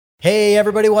Hey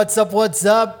everybody, what's up? What's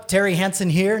up? Terry Hansen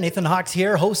here, Nathan Hawks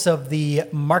here, hosts of the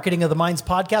Marketing of the Minds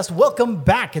podcast. Welcome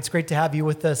back. It's great to have you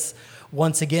with us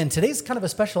once again. Today's kind of a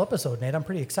special episode, Nate. I'm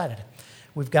pretty excited.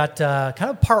 We've got kind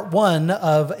of part one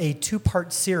of a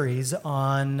two-part series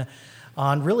on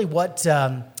really what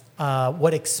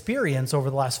experience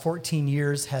over the last 14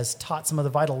 years has taught, some of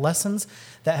the vital lessons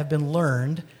that have been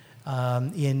learned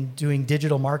in doing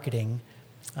digital marketing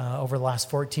over the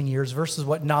last 14 years versus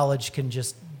what knowledge can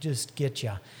just get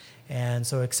you. And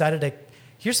so excited to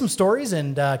hear some stories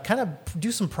and kind of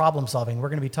do some problem solving. We're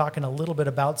going to be talking a little bit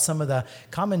about some of the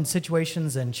common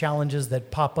situations and challenges that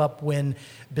pop up when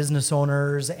business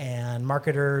owners and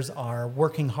marketers are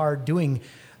working hard doing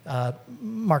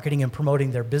marketing and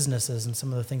promoting their businesses and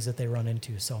some of the things that they run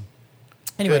into. So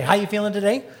anyway, Good. How you feeling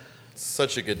today?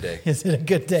 Such a good day. Is it a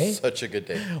good day? Such a good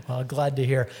day. Well, glad to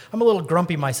hear. I'm a little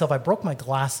grumpy myself. I broke my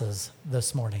glasses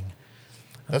this morning.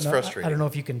 That's frustrating. I don't know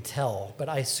if you can tell, but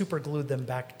I super glued them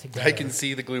back together. I can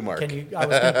see the glue mark. I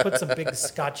was going to put some big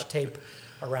Scotch tape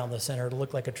around the center to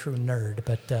look like a true nerd,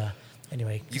 but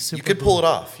anyway. You could pull it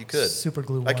off. You could. Super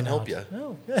glue. I can help you.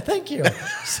 Oh, thank you.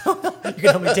 So you can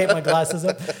help me tape my glasses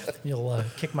up. You'll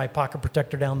kick my pocket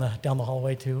protector down the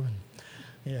hallway too.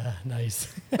 Yeah,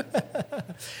 nice.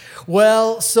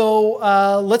 Well,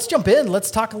 so let's jump in. Let's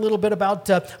talk a little bit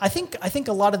about. I think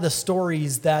a lot of the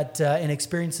stories that and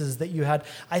experiences that you had.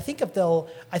 I think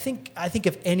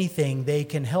if anything, they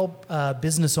can help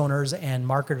business owners and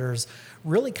marketers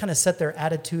really kind of set their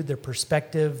attitude, their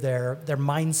perspective, their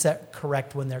mindset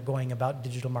correct when they're going about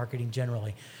digital marketing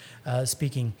generally.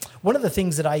 Speaking, one of the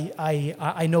things that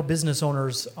I know business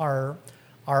owners are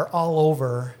all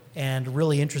over and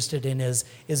really interested in is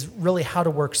really how to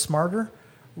work smarter,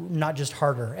 not just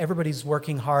harder. Everybody's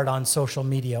working hard on social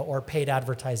media or paid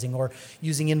advertising or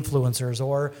using influencers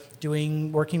or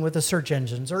working with the search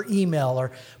engines or email.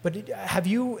 But have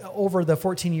you, over the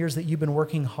 14 years that you've been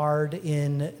working hard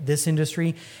in this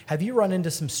industry, have you run into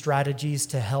some strategies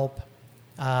to help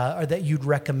or that you'd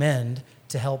recommend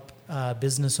to help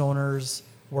business owners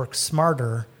work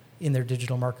smarter in their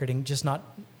digital marketing, just not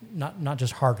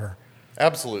just harder?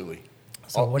 Absolutely.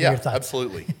 So what are your thoughts?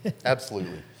 Absolutely.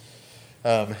 Absolutely.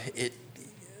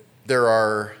 There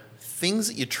are things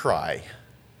that you try,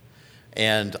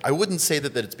 and I wouldn't say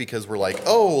that it's because we're like,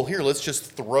 oh, well, here, let's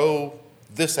just throw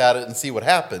this at it and see what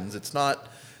happens. It's not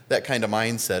that kind of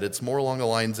mindset. It's more along the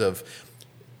lines of,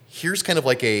 here's kind of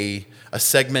like a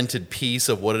segmented piece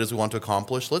of what it is we want to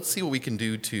accomplish. Let's see what we can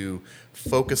do to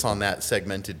focus on that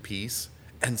segmented piece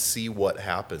and see what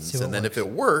happens. And then if it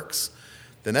works,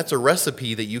 then that's a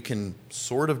recipe that you can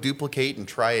sort of duplicate and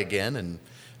try again and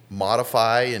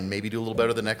modify and maybe do a little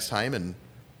better the next time. And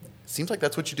it seems like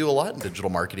that's what you do a lot in digital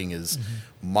marketing is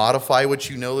modify what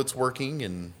you know that's working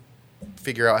and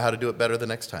figure out how to do it better the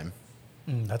next time.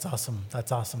 That's awesome.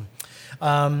 That's awesome.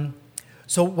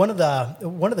 So one of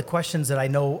the questions that I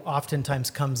know oftentimes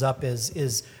comes up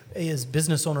is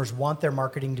business owners want their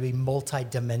marketing to be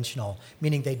multi-dimensional,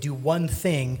 meaning they do one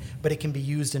thing, but it can be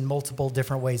used in multiple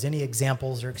different ways. Any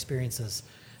examples or experiences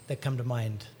that come to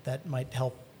mind that might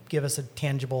help give us a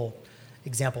tangible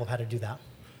example of how to do that?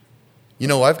 You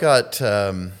know, I've got,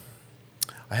 I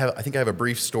think I have a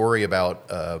brief story about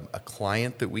a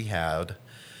client that we had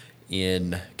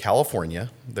in California.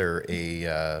 They're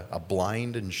a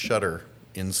blind and shutter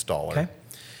installer. Okay.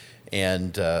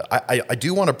 And I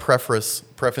do want to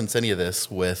preference any of this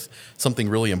with something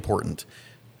really important.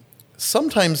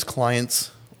 Sometimes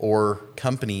clients or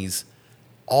companies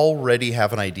already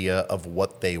have an idea of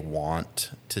what they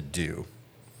want to do.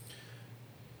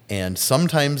 And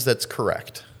sometimes that's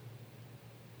correct.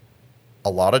 A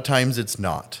lot of times it's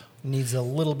not. Needs a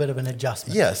little bit of an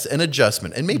adjustment. Yes, an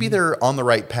adjustment. And maybe they're on the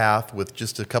right path with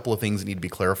just a couple of things that need to be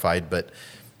clarified, but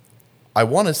I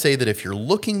want to say that if you're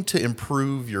looking to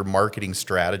improve your marketing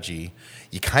strategy,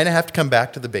 you kind of have to come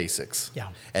back to the basics. Yeah.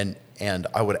 And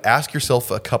I would ask yourself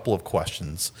a couple of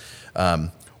questions.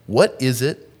 What is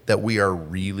it that we are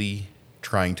really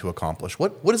trying to accomplish?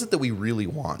 What is it that we really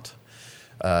want?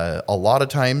 A lot of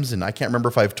times, and I can't remember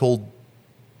if I've told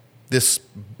this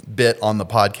bit on the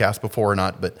podcast before or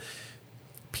not, but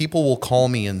people will call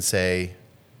me and say,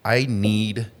 I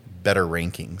need better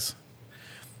rankings.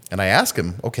 And I ask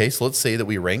them, okay, so let's say that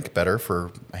we rank better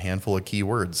for a handful of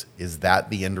keywords. Is that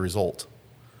the end result?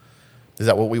 Is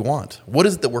that what we want? What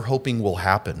is it that we're hoping will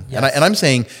happen? Yes. And I'm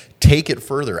saying, take it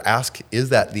further. Ask, is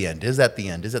that the end? Is that the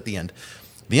end? Is that the end?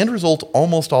 The end result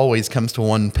almost always comes to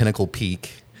one pinnacle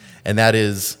peak, and that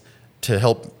is to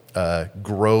help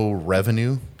grow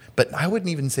revenue. But I wouldn't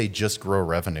even say just grow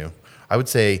revenue. I would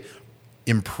say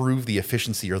improve the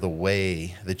efficiency or the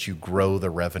way that you grow the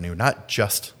revenue, not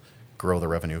just grow the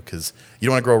revenue, because you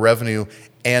don't want to grow revenue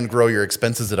and grow your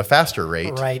expenses at a faster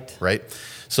rate. Right.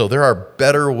 So there are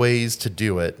better ways to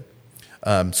do it.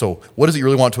 So what does it you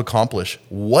really want to accomplish?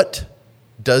 What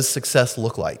does success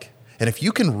look like? And if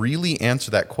you can really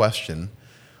answer that question,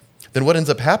 then what ends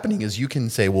up happening is you can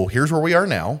say, well, here's where we are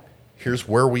now. Here's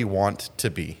where we want to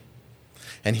be.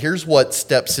 And here's what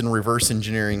steps in reverse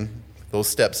engineering those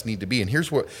steps need to be. And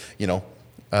here's what, we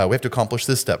have to accomplish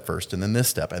this step first, and then this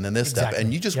step, and then this step.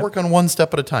 And you just work on one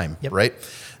step at a time, right?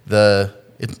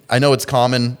 I know it's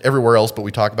common everywhere else, but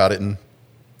we talk about it in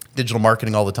digital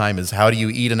marketing all the time, is how do you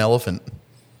eat an elephant?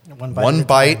 One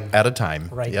bite at a time.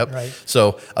 Right.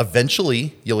 So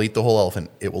eventually you'll eat the whole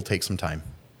elephant. It will take some time,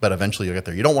 but eventually you'll get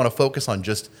there. You don't want to focus on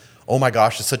just, oh my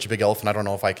gosh, it's such a big elephant, I don't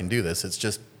know if I can do this. It's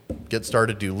just get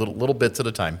started, do little bits at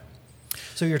a time.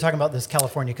 So you're talking about this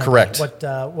California company. Correct.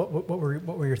 What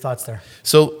were your thoughts there?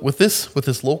 So with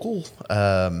this local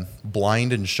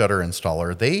blind and shutter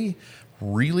installer, they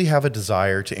really have a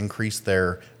desire to increase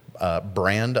their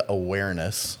brand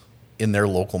awareness in their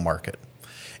local market.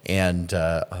 And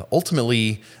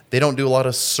ultimately, they don't do a lot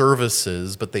of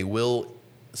services, but they will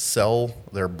sell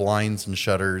their blinds and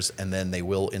shutters, and then they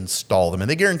will install them. And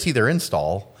they guarantee their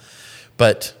install,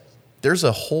 but there's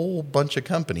a whole bunch of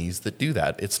companies that do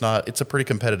that. It's a pretty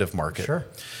competitive market. Sure.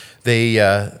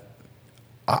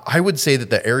 I would say that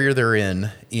the area they're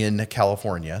in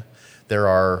California, there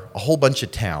are a whole bunch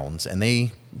of towns, and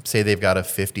they say they've got a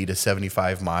 50 to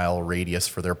 75 mile radius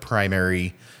for their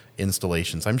primary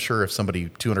installations. I'm sure if somebody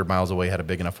 200 miles away had a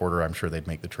big enough order, I'm sure they'd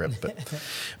make the trip.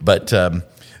 But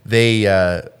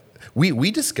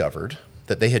we discovered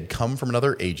that they had come from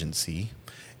another agency,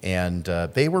 and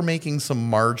they were making some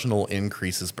marginal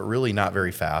increases, but really not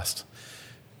very fast.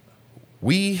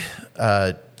 We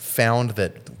found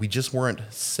that we just weren't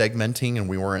segmenting, and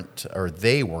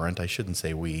they weren't, I shouldn't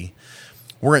say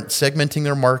weren't segmenting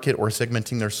their market or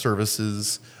segmenting their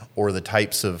services or the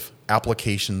types of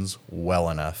applications well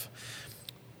enough.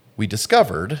 We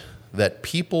discovered that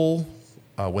people,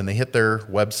 when they hit their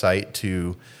website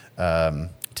to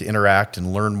interact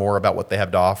and learn more about what they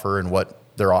have to offer and what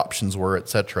their options were,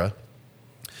 etc.,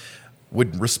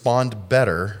 would respond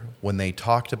better when they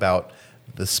talked about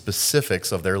the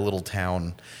specifics of their little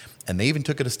town. And they even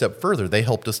took it a step further. They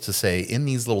helped us to say, in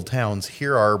these little towns,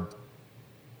 here are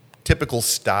typical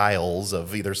styles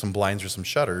of either some blinds or some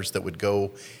shutters that would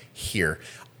go here.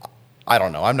 I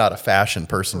don't know. I'm not a fashion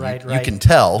person. Right. You can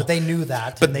tell. But they knew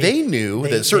that. But they knew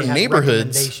that certain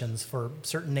neighborhoods. Recommendations for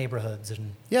certain neighborhoods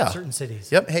and certain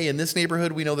cities. Yep. Hey, in this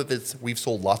neighborhood, we know that we've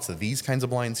sold lots of these kinds of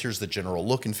blinds. Here's the general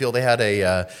look and feel. They had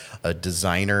a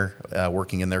designer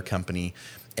working in their company.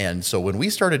 And so when we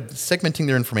started segmenting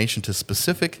their information to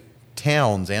specific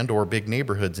towns and or big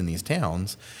neighborhoods in these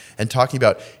towns and talking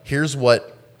about here's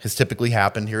what has typically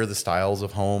happened, here are the styles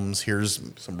of homes, here's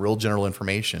some real general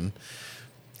information,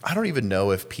 I don't even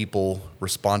know if people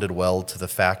responded well to the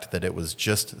fact that it was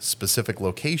just specific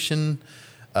location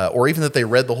or even that they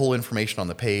read the whole information on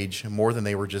the page more than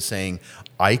they were just saying,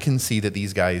 I can see that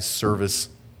these guys service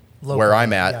locally, where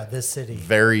I'm at, this city,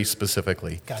 very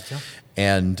specifically. Gotcha.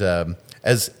 And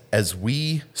as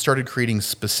we started creating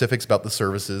specifics about the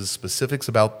services, specifics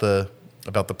about the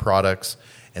products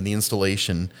and the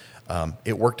installation,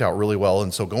 it worked out really well.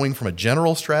 And so going from a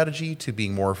general strategy to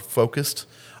being more focused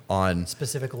on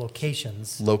specific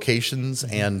locations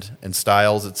and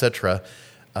styles, etc.,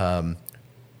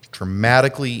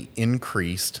 dramatically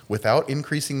increased, without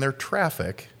increasing their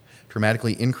traffic,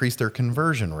 dramatically increased their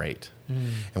conversion rate.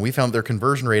 And we found their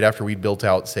conversion rate after we'd built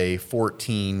out, say,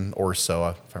 14 or so,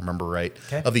 if I remember right,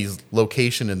 of these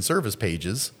location and service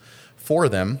pages for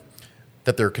them,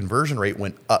 that their conversion rate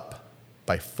went up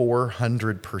by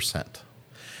 400%.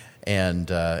 And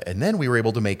then we were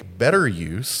able to make better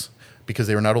use, because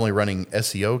they were not only running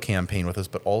SEO campaign with us,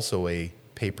 but also a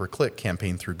pay-per-click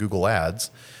campaign through Google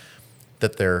Ads,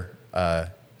 that their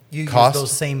you cost... use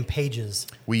those same pages.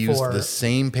 We used the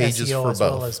same pages SEO for as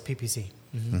both. well as PPC.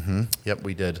 Yep,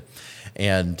 we did.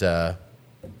 And it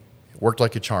worked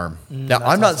like a charm. Now,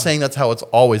 I'm not saying that's how it's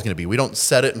always going to be. We don't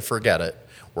set it and forget it.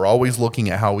 We're always looking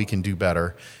at how we can do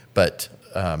better. But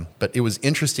it was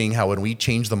interesting how when we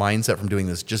changed the mindset from doing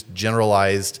this just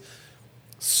generalized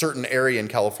certain area in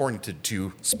California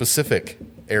to specific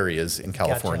areas in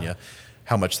California,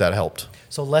 how much that helped.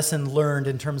 So lesson learned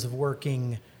in terms of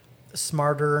working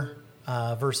smarter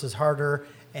versus harder,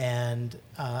 and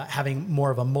having more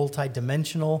of a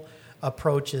multi-dimensional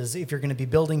approach is, if you're going to be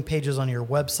building pages on your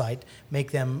website,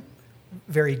 make them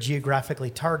very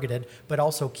geographically targeted, but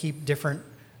also keep different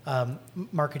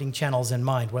marketing channels in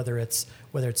mind, whether it's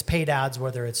paid ads,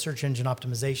 whether it's search engine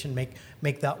optimization.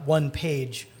 Make that one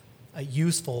page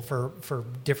useful for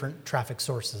different traffic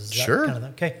sources. Is that Sure. kind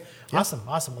of okay. Yeah. Awesome.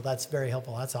 Well, that's very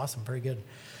helpful. That's awesome. Very good.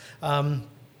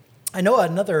 I know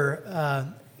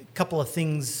another couple of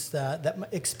things that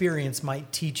experience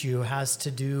might teach you has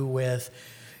to do with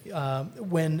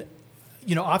when,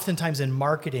 oftentimes in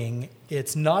marketing,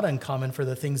 it's not uncommon for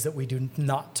the things that we do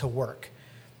not to work.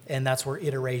 And that's where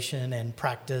iteration and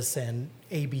practice and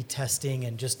A/B testing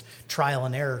and just trial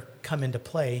and error come into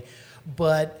play.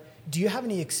 But do you have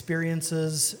any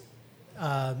experiences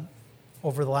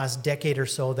over the last decade or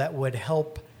so that would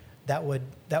help, that would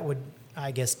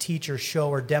I guess, teach or show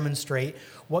or demonstrate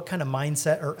what kind of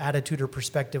mindset or attitude or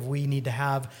perspective we need to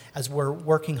have as we're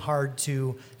working hard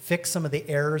to fix some of the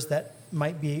errors that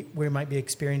we might be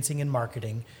experiencing in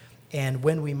marketing, and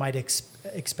when we might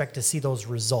expect to see those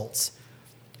results?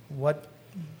 Where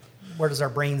does our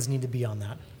brains need to be on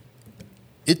that?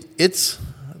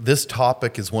 This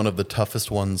topic is one of the toughest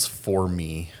ones for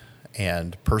me,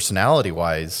 and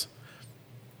personality-wise,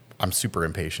 I'm super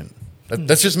impatient.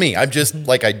 That's just me. I'm just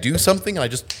like, I do something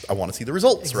and I want to see the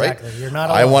results, exactly. right? You're not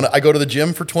alone. I go to the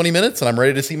gym for 20 minutes and I'm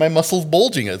ready to see my muscles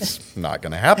bulging. It's not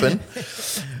going to happen.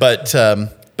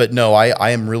 But no, I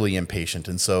am really impatient.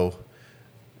 And so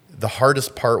the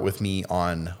hardest part with me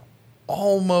on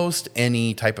almost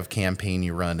any type of campaign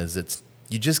you run is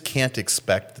you just can't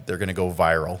expect that they're going to go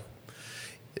viral.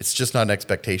 It's just not an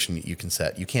expectation that you can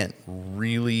set. You can't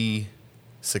really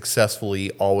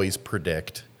successfully always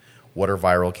predict what are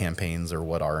viral campaigns or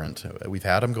what aren't. We've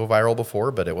had them go viral before,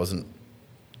 but it wasn't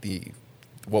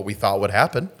what we thought would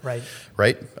happen. Right.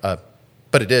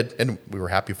 But it did, and we were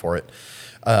happy for it.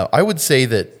 I would say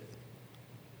that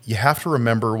you have to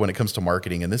remember when it comes to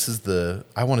marketing, and this is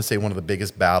I want to say one of the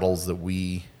biggest battles that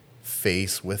we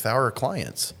face with our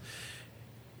clients,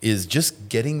 is just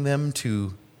getting them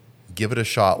to give it a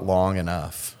shot long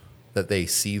enough that they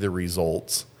see the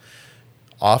results.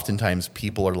 Oftentimes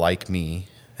people are like me,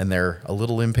 and they're a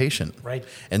little impatient. Right.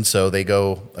 And so they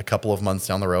go a couple of months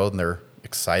down the road and they're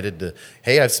excited to,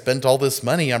 hey, I've spent all this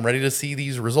money. I'm ready to see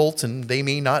these results. And they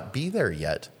may not be there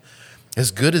yet.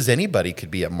 As good as anybody could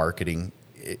be at marketing,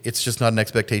 it's just not an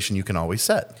expectation you can always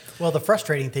set. Well, the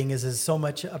frustrating thing is so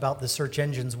much about the search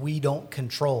engines we don't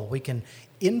control. We can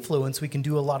influence, we can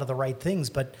do a lot of the right things,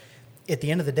 but at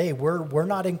the end of the day, we're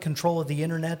not in control of the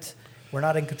internet. We're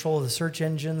not in control of the search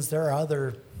engines. There are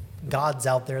other gods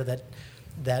out there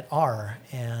that are.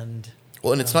 And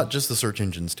it's not just the search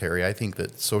engines, Terry. I think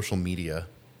that social media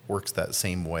works that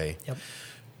same way. Yep.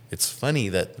 It's funny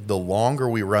that the longer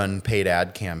we run paid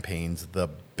ad campaigns, the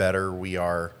better we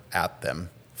are at them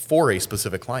for a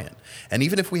specific client. And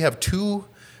even if we have two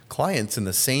clients in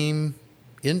the same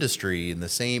industry,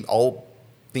 all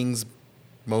things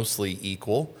mostly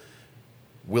equal,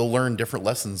 we'll learn different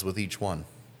lessons with each one.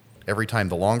 Every time,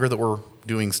 the longer that we're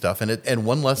doing stuff, and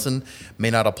one lesson may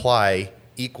not apply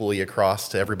equally across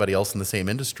to everybody else in the same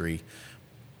industry.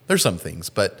 There's some things,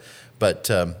 but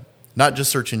not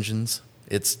just search engines.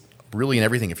 It's really in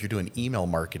everything. If you're doing email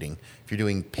marketing, if you're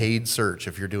doing paid search,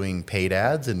 if you're doing paid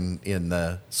ads in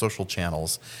the social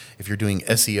channels, if you're doing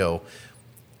SEO,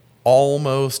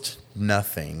 almost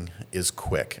nothing is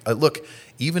quick. Look,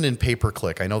 even in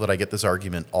pay-per-click, I know that I get this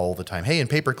argument all the time. Hey, in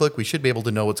pay-per-click, we should be able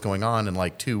to know what's going on in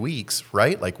like 2 weeks,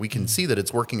 right? Like we can see that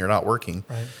it's working or not working.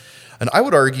 Right. And I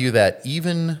would argue that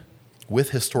even with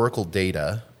historical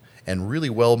data and really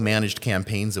well-managed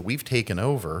campaigns that we've taken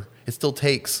over, it still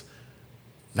takes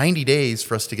 90 days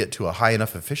for us to get to a high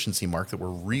enough efficiency mark that we're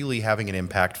really having an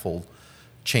impactful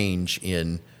change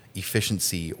in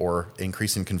efficiency or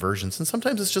increase in conversions. And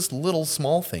sometimes it's just little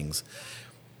small things.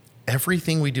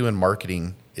 Everything we do in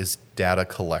marketing is data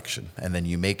collection. And then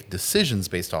you make decisions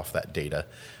based off that data.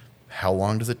 How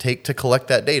long does it take to collect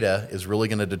that data is really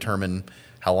going to determine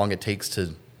how long it takes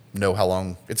to know how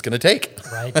long it's going to take.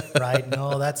 Right.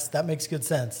 No, that makes good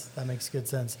sense. That makes good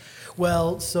sense.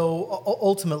 Well, so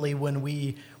ultimately, when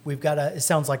we've got it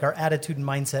sounds like our attitude and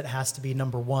mindset has to be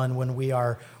number one when we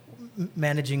are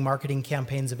managing marketing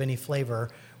campaigns of any flavor.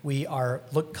 We are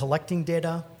collecting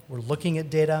data. We're looking at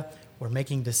data. We're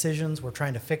making decisions. We're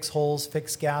trying to fix holes,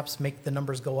 fix gaps, make the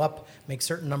numbers go up, make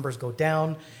certain numbers go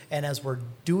down. And as we're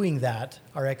doing that,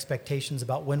 our expectations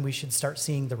about when we should start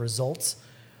seeing the results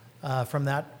from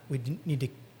that, we need to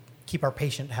keep our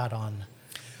patient hat on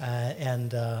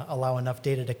and allow enough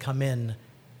data to come in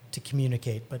to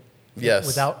communicate. But yes,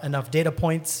 without enough data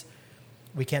points,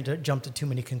 we can't jump to too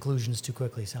many conclusions too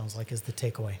quickly, sounds like, is the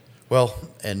takeaway. Well,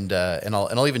 and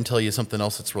I'll even tell you something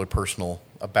else that's really personal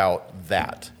about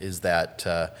that, is that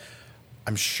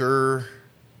I'm sure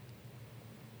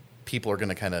people are going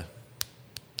to kind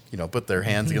of, put their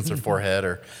hands against their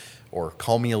forehead or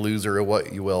call me a loser or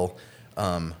what you will.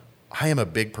 I am a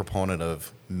big proponent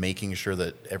of making sure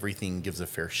that everything gives a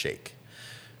fair shake.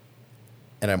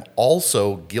 And I'm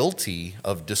also guilty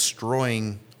of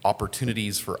destroying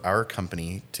opportunities for our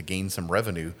company to gain some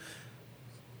revenue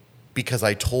because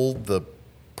I told the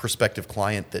prospective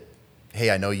client that, hey,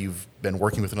 I know you've been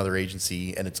working with another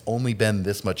agency and it's only been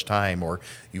this much time, or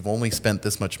you've only spent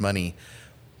this much money.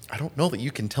 I don't know that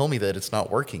you can tell me that it's not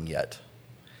working yet.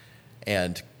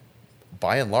 And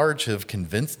by and large have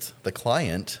convinced the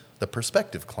client, the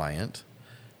prospective client,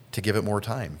 to give it more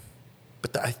time.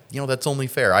 But that's only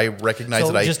fair. I recognize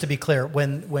so that. Just to be clear,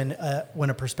 when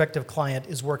a prospective client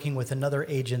is working with another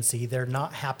agency, they're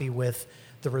not happy with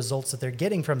the results that they're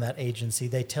getting from that agency.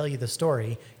 They tell you the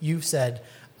story. You've said,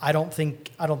 I don't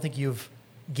think you've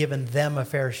given them a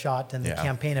fair shot and the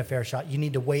campaign a fair shot. You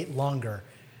need to wait longer.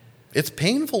 It's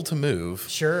painful to move.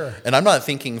 Sure. And I'm not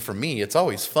thinking, for me, it's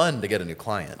always fun to get a new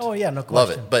client. Oh, yeah, no question. Love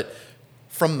it. But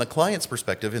from the client's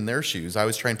perspective, in their shoes, I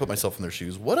always try and put myself in their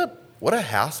shoes. What a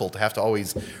hassle to have to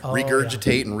always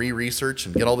regurgitate and re-research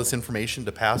and get all this information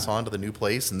to pass on to the new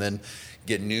place and then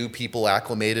get new people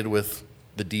acclimated with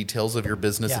the details of your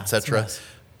business, etc.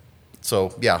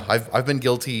 So, I've been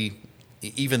guilty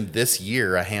even this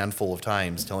year a handful of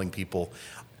times telling people,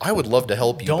 I would love to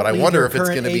help you, but I wonder if it's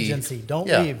going to be Don't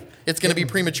leave. It's going to be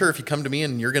premature if you come to me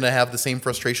and you're going to have the same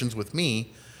frustrations with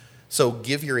me. So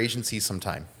give your agency some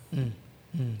time.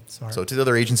 Smart. So to the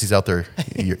other agencies out there,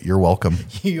 you're welcome.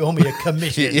 You owe me a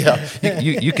commission.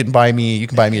 You can buy me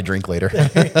a drink later.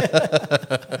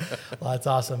 Well, that's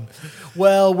awesome.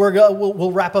 Well,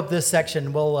 we'll wrap up this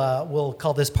section. We'll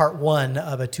call this part 1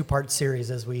 of a 2-part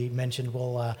series. As we mentioned,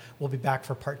 we'll be back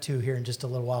for part 2 here in just a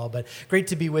little while. But great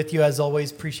to be with you as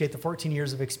always. Appreciate the 14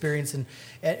 years of experience.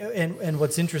 And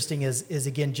what's interesting is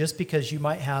again, just because you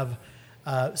might have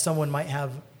someone might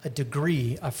have a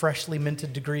degree, a freshly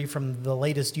minted degree from the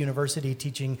latest university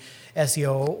teaching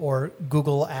SEO or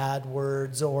Google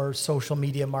AdWords or social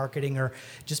media marketing, or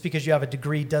just because you have a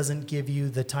degree doesn't give you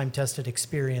the time-tested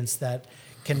experience that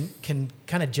can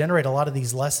kind of generate a lot of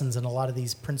these lessons and a lot of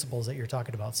these principles that you're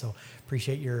talking about. So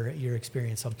appreciate your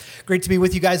experience. So great to be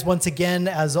with you guys once again.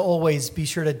 As always, be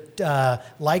sure to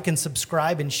like and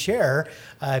subscribe and share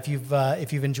if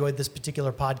you've enjoyed this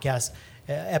particular podcast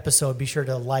episode. Be sure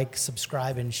to like,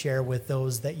 subscribe, and share with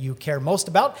those that you care most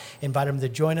about. Invite them to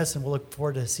join us, and we'll look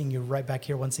forward to seeing you right back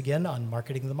here once again on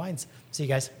Marketing the Minds. See you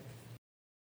guys.